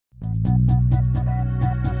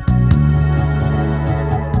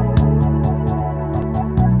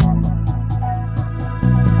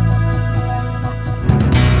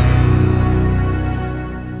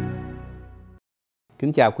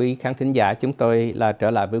Kính chào quý khán thính giả, chúng tôi là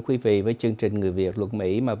trở lại với quý vị với chương trình Người Việt Luật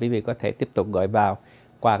Mỹ mà quý vị có thể tiếp tục gọi vào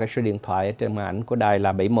qua cái số điện thoại ở trên màn ảnh của đài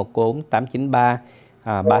là 714 893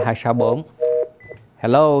 3264.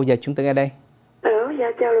 Hello, giờ chúng tôi nghe đây.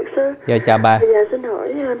 Dạ chào luật sư. Dạ chào bà. Bây giờ xin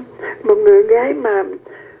hỏi một người gái mà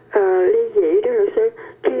ly dị đó luật sư,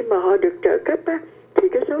 khi mà họ được trợ cấp á, thì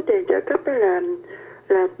cái số tiền trợ cấp đó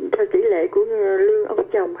là theo tỷ lệ của lương ông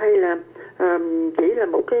chồng hay là chỉ là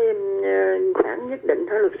một cái khoản nhất định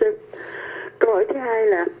hả luật sư? Câu hỏi thứ hai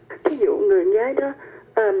là ví dụ người gái đó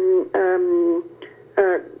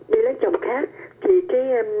đi lấy chồng khác thì cái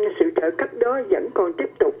sự trợ cấp đó vẫn còn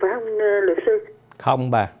tiếp tục phải không luật sư?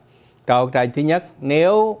 Không bà. Câu trả lời thứ nhất,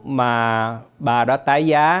 nếu mà bà đó tái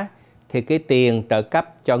giá thì cái tiền trợ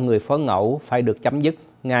cấp cho người phối ngẫu phải được chấm dứt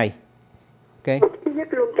ngay. Okay. Chấm dứt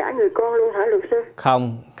luôn cả người con luôn hả luật sư?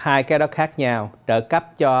 Không, hai cái đó khác nhau. Trợ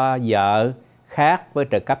cấp cho vợ khác với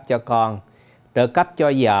trợ cấp cho con. Trợ cấp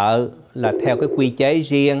cho vợ là theo cái quy chế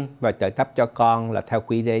riêng và trợ cấp cho con là theo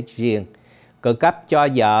quy chế riêng. Trợ cấp cho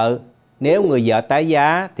vợ, nếu người vợ tái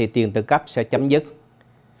giá thì tiền trợ cấp sẽ chấm dứt.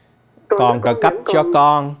 Còn trợ cấp cho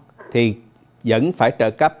con thì vẫn phải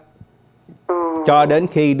trợ cấp cho đến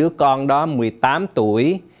khi đứa con đó 18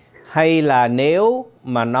 tuổi, hay là nếu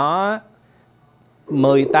mà nó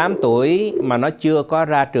 18 tuổi mà nó chưa có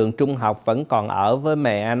ra trường trung học vẫn còn ở với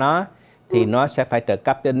mẹ nó thì nó sẽ phải trợ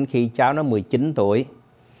cấp đến khi cháu nó 19 tuổi.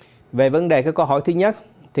 Về vấn đề cái câu hỏi thứ nhất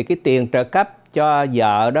thì cái tiền trợ cấp cho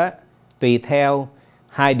vợ đó tùy theo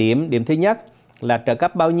hai điểm. Điểm thứ nhất là trợ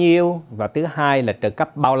cấp bao nhiêu và thứ hai là trợ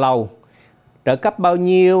cấp bao lâu. Trợ cấp bao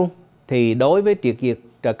nhiêu thì đối với việc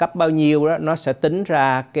trợ cấp bao nhiêu đó nó sẽ tính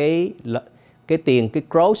ra cái tiền, cái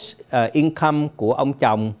gross income của ông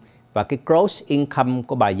chồng và cái gross income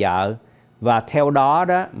của bà vợ, và theo đó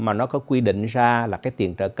đó mà nó có quy định ra là cái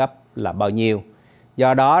tiền trợ cấp là bao nhiêu.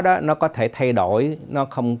 Do đó đó nó có thể thay đổi, nó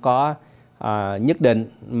không có nhất định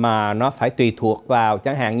mà nó phải tùy thuộc vào,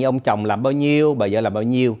 chẳng hạn như ông chồng làm bao nhiêu, bà vợ làm bao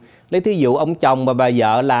nhiêu. Lấy thí dụ ông chồng và bà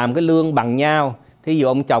vợ làm cái lương bằng nhau, thí dụ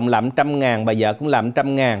ông chồng làm 100.000, bà vợ cũng làm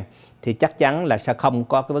 100.000 thì chắc chắn là sẽ không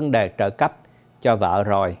có cái vấn đề trợ cấp cho vợ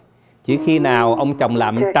rồi. Chỉ khi nào ông chồng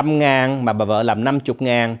làm 100.000 mà bà vợ làm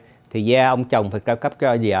 50.000 thì ông chồng phải trợ cấp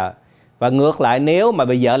cho vợ. Và ngược lại, nếu mà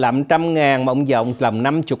bà vợ làm 100.000 mà ông chồng làm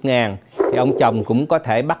 50.000 thì ông chồng cũng có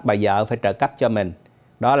thể bắt bà vợ phải trợ cấp cho mình.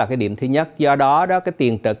 Đó là cái điểm thứ nhất. Do đó đó cái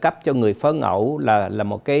tiền trợ cấp cho người phối ngẫu là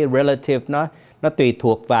một cái relative, nó tùy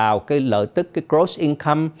thuộc vào cái lợi tức, cái gross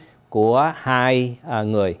income của hai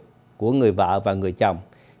người, của người vợ và người chồng.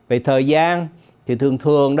 Về thời gian thì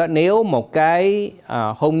thường đó, nếu một cái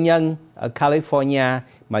hôn nhân ở California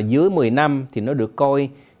mà dưới 10 năm thì nó được coi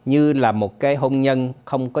như là một cái hôn nhân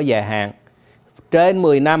không có dài hạn. Trên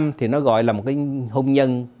 10 năm thì nó gọi là một cái hôn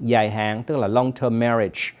nhân dài hạn, tức là long term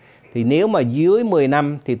marriage. Thì nếu mà dưới 10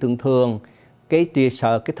 năm thì thường cái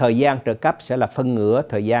thời gian trợ cấp sẽ là phân nửa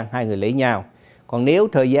thời gian hai người lấy nhau. Còn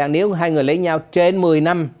nếu hai người lấy nhau trên 10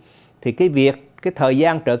 năm thì cái thời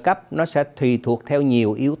gian trợ cấp nó sẽ tùy thuộc theo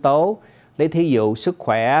nhiều yếu tố. Lấy thí dụ sức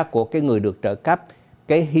khỏe của cái người được trợ cấp,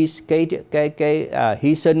 cái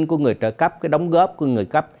hy sinh của người trợ cấp, cái đóng góp của người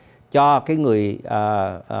cấp cho cái người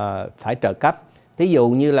phải trợ cấp. Thí dụ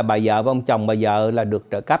như là bà vợ và ông chồng, bà vợ là được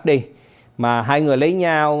trợ cấp đi, mà hai người lấy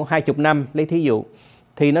nhau 20 năm, lấy thí dụ,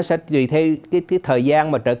 thì nó sẽ tùy theo cái thời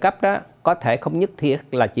gian mà trợ cấp đó, có thể không nhất thiết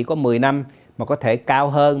là chỉ có 10 năm, mà có thể cao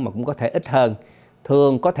hơn mà cũng có thể ít hơn.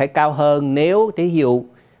 Thường có thể cao hơn nếu thí dụ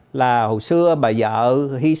là hồi xưa bà vợ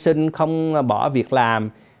hy sinh không bỏ việc làm,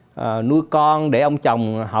 nuôi con để ông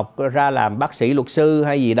chồng học ra làm bác sĩ, luật sư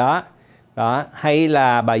hay gì đó. Hay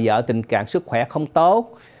là bà vợ tình trạng sức khỏe không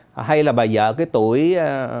tốt, hay là bà vợ cái tuổi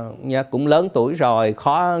cũng lớn tuổi rồi,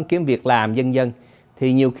 khó kiếm việc làm vân vân.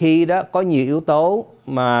 Thì nhiều khi đó có nhiều yếu tố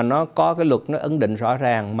mà nó có cái luật nó ấn định rõ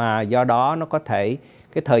ràng, mà do đó nó có thể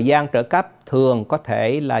cái thời gian trợ cấp thường có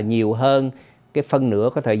thể là nhiều hơn cái phân nửa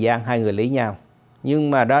của thời gian hai người lấy nhau.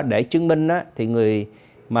 Nhưng mà đó để chứng minh á, thì người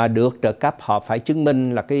mà được trợ cấp họ phải chứng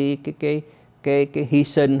minh là cái hy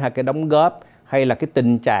sinh hay cái đóng góp hay là cái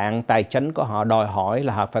tình trạng tài chính của họ đòi hỏi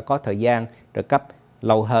là họ phải có thời gian trợ cấp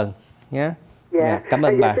lâu hơn nhé. Dạ. Cảm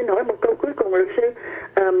ơn bà. Xin hỏi một câu cuối cùng luật sư.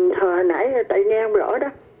 Hồi nãy tại nghe không rõ đó.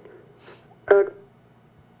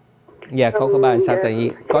 Câu của bà sao tại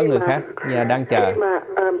vì có người khác đang chờ.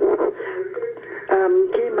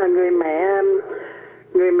 Khi mà người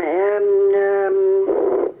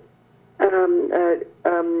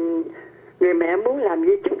mẹ muốn làm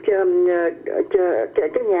di chúc cho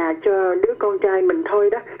cái nhà cho đứa con trai mình thôi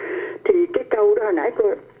đó, thì cái câu đó hồi nãy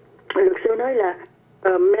luật sư nói là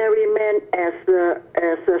a married man as a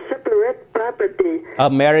separate property. A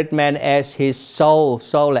married man as his soul,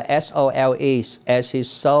 soul là S-O-L-E, as his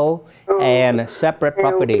soul and separate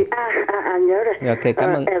property. Nhớ rồi. Ok,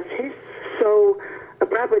 cảm ơn. As his soul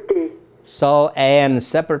property. Soul and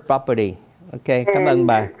separate property. Ok, cảm ơn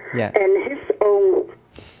bà. Yeah. And his own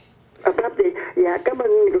property. Dạ, cảm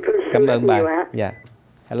ơn luật sư. Cảm ơn bà. Dạ.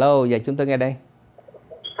 Hello, dạ chúng tôi nghe đây.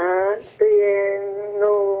 Tôi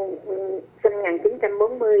sinh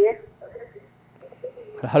 1940 á.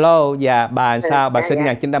 Hello, dạ bà sao? Bà sinh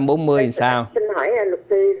 1940 thì sao? Xin hỏi luật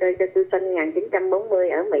sư cho tôi sinh 1940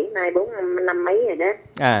 ở Mỹ nay 4 năm mấy rồi đó.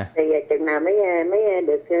 Thì chừng nào mới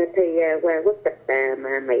được thi qua quốc tịch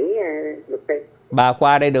mà Mỹ luật sư? Bà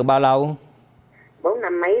qua đây được bao lâu? 4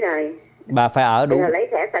 năm mấy rồi. Bà phải ở đủ. Lấy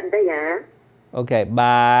thẻ xanh tới giờ. Ok,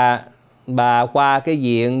 bà qua cái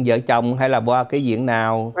diện vợ chồng hay là qua cái diện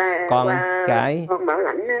nào? Con cái. Con bảo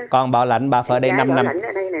lãnh á. Con bảo lãnh, bà phải ở đây 5 năm.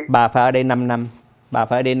 Bà phải ở đây 5 năm. Bà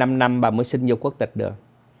phải ở đây 5 năm bà mới xin vô quốc tịch được.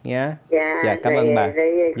 Nhá. Dạ, cảm ơn bà.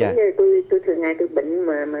 Rồi cũng như tôi thường ngày tôi bệnh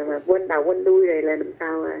mà quên đầu quên đuôi rồi là làm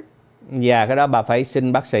sao à? Dạ, cái đó bà phải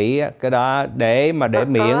xin bác sĩ cái đó để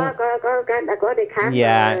miễn. Đã có đi khám.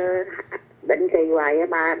 Dạ. Định kỳ hoài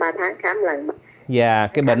 3 tháng khám lần. Dạ,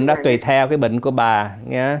 cái bệnh đó tùy theo cái bệnh của bà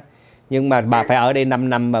nhé. Nhưng mà bà phải ở đây 5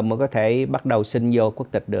 năm mà mới có thể bắt đầu xin vô quốc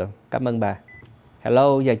tịch được. Cảm ơn bà.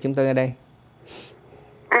 Hello, giờ chúng tôi ở đây.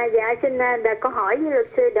 Dạ, xin đặt câu hỏi với luật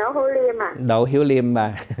sư Đỗ Hieu Liem ạ. Đỗ Hieu Liem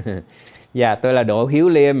bà. Dạ, tôi là Đỗ Hieu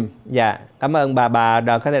Liem. Dạ, cảm ơn bà. Bà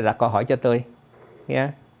có thể đặt câu hỏi cho tôi. Yeah.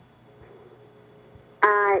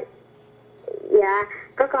 Dạ,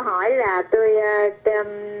 có câu hỏi là tôi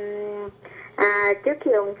trước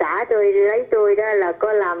khi ông xã tôi lấy tôi đó là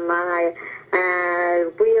có làm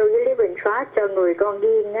will với living trust cho người con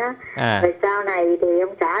riêng á. Rồi sau này thì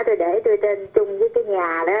ông xã tôi để tôi tên chung với cái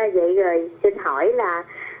nhà đó. Vậy rồi xin hỏi là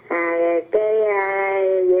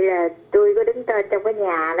vậy là tôi có đứng tên trong cái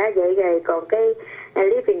nhà đó. Vậy rồi còn cái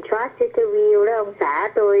living trust với cái will đó ông xã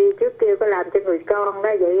tôi trước kia có làm cho người con đó.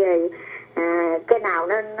 Vậy rồi cái nào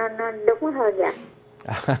nó đúng hơn vậy?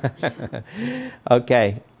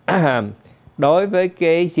 Ok. Đối với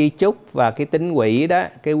cái di chúc và cái tín quỹ đó,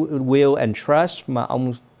 cái will and trust mà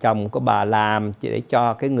ông chồng của bà làm để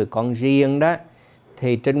cho cái người con riêng đó,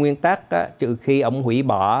 thì trên nguyên tắc đó, trừ khi ông hủy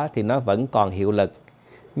bỏ thì nó vẫn còn hiệu lực.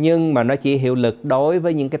 Nhưng mà nó chỉ hiệu lực đối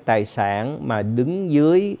với những cái tài sản mà đứng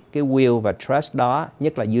dưới cái will và trust đó,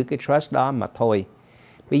 nhất là dưới cái trust đó mà thôi.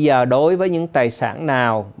 Bây giờ đối với những tài sản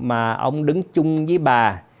nào mà ông đứng chung với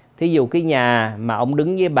bà, thí dụ cái nhà mà ông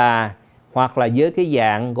đứng với bà, hoặc là với cái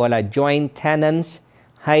dạng gọi là joint tenants,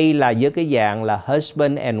 hay là với cái dạng là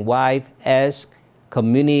husband and wife as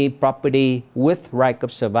community property with right of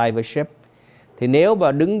survivorship, thì nếu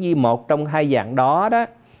mà đứng với một trong hai dạng đó đó,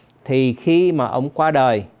 thì khi mà ông qua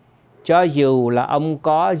đời, cho dù là ông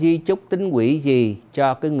có di chúc tín quỹ gì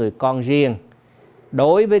cho cái người con riêng,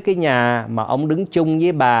 đối với cái nhà mà ông đứng chung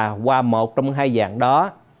với bà qua một trong hai dạng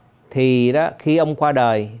đó, thì đó khi ông qua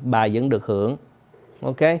đời bà vẫn được hưởng.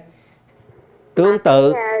 Ok. Tương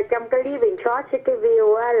tự trong cái living trust cái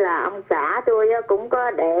will á, là ông xã tôi cũng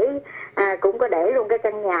có để luôn cái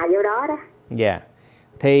căn nhà vô đó đó. Dạ.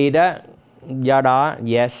 Thì đó do đó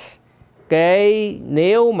yes, cái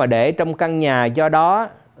nếu mà để trong căn nhà do đó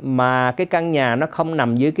mà cái căn nhà nó không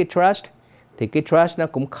nằm dưới cái trust thì cái trust nó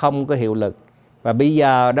cũng không có hiệu lực. Và bây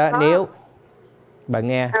giờ đó nếu bà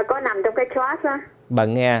nghe có nằm trong cái trust á. Bà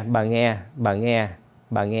nghe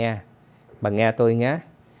tôi nhé.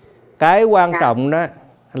 Cái quan trọng đó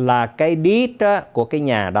là cái deed đó của cái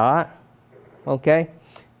nhà đó. Ok.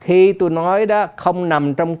 Khi tôi nói đó không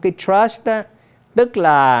nằm trong cái trust đó, tức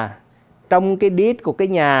là trong cái deed của cái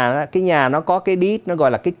nhà đó, cái nhà nó có cái deed, nó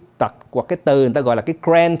gọi là cái tật của cái từ người ta gọi là cái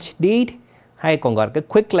grant deed, hay còn gọi là cái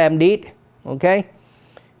quitclaim deed. Ok.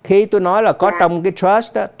 Khi tôi nói là có trong cái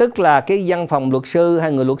trust đó, tức là cái văn phòng luật sư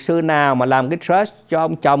hay người luật sư nào mà làm cái trust cho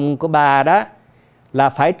ông chồng của bà đó là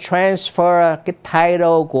phải transfer cái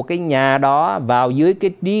title của cái nhà đó vào dưới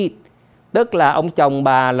cái deed. Tức là ông chồng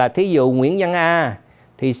bà là thí dụ Nguyễn Văn A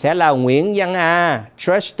thì sẽ là Nguyễn Văn A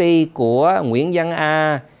trustee của Nguyễn Văn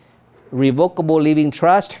A Revocable Living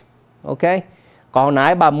Trust. Ok. Còn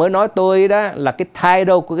nãy bà mới nói tôi đó là cái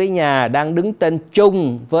title của cái nhà đang đứng tên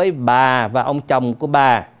chung với bà và ông chồng của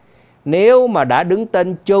bà. Nếu mà đã đứng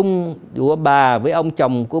tên chung của bà với ông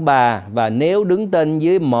chồng của bà, và nếu đứng tên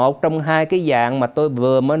dưới một trong hai cái dạng mà tôi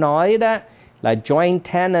vừa mới nói đó là joint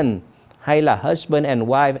tenant hay là husband and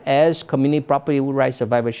wife as community property with right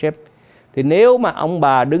survivorship, thì nếu mà ông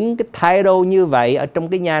bà đứng cái title như vậy ở trong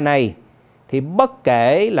cái nhà này, thì bất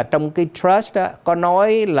kể là trong cái trust đó có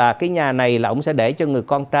nói là cái nhà này là ông sẽ để cho người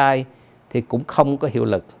con trai, thì cũng không có hiệu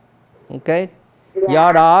lực. Ok.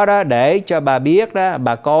 Do đó đó, để cho bà biết đó,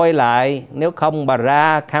 bà coi lại, nếu không bà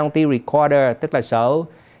ra county recorder, tức là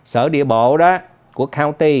sở địa bộ đó của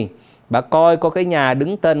county, bà coi có cái nhà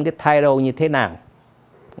đứng tên cái title như thế nào.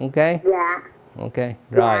 Ok. Dạ. Ok,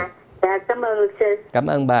 rồi. Dạ, cảm ơn luật sư. Cảm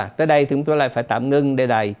ơn bà. Tới đây thì chúng tôi lại phải tạm ngưng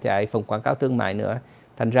để chạy phần quảng cáo thương mại nữa.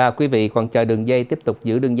 Thành ra quý vị còn chờ đường dây, tiếp tục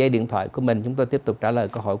giữ đường dây điện thoại của mình, chúng tôi tiếp tục trả lời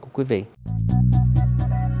câu hỏi của quý vị.